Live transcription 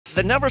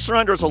The never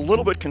surrender is a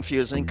little bit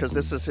confusing because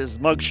this is his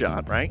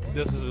mugshot, right?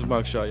 This is his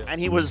mugshot, yeah. And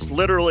he was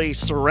literally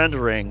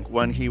surrendering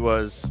when he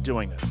was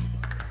doing this.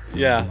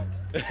 Yeah.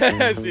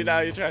 See, now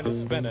you're trying to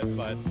spin it,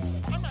 but...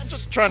 I'm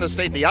just trying to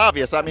state the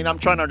obvious. I mean, I'm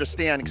trying to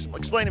understand.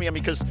 Explain to me,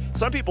 because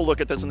some people look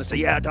at this and they say,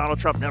 yeah, Donald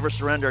Trump never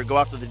surrendered, go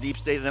after the deep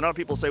state. And then other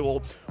people say,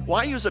 well,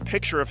 why use a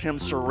picture of him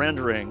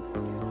surrendering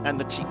and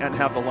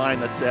have the line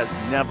that says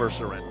never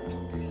surrender?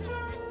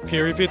 Can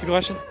you repeat the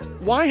question?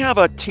 Why have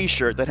a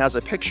T-shirt that has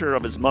a picture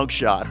of his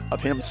mugshot of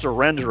him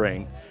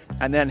surrendering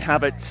and then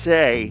have it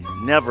say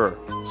never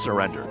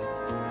surrender?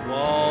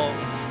 Well,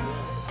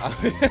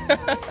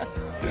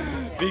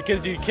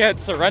 because you can't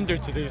surrender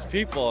to these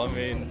people. I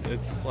mean,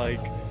 it's like,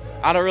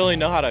 I don't really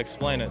know how to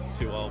explain it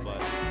too well, but...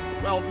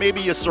 Well,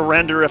 maybe you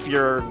surrender if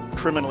you're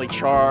criminally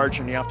charged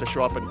and you have to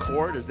show up in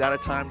court. Is that a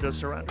time to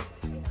surrender?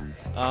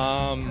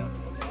 How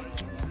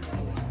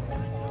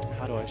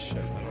do I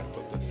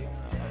put this?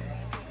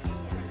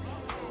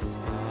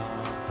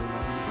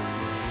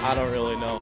 I don't really know.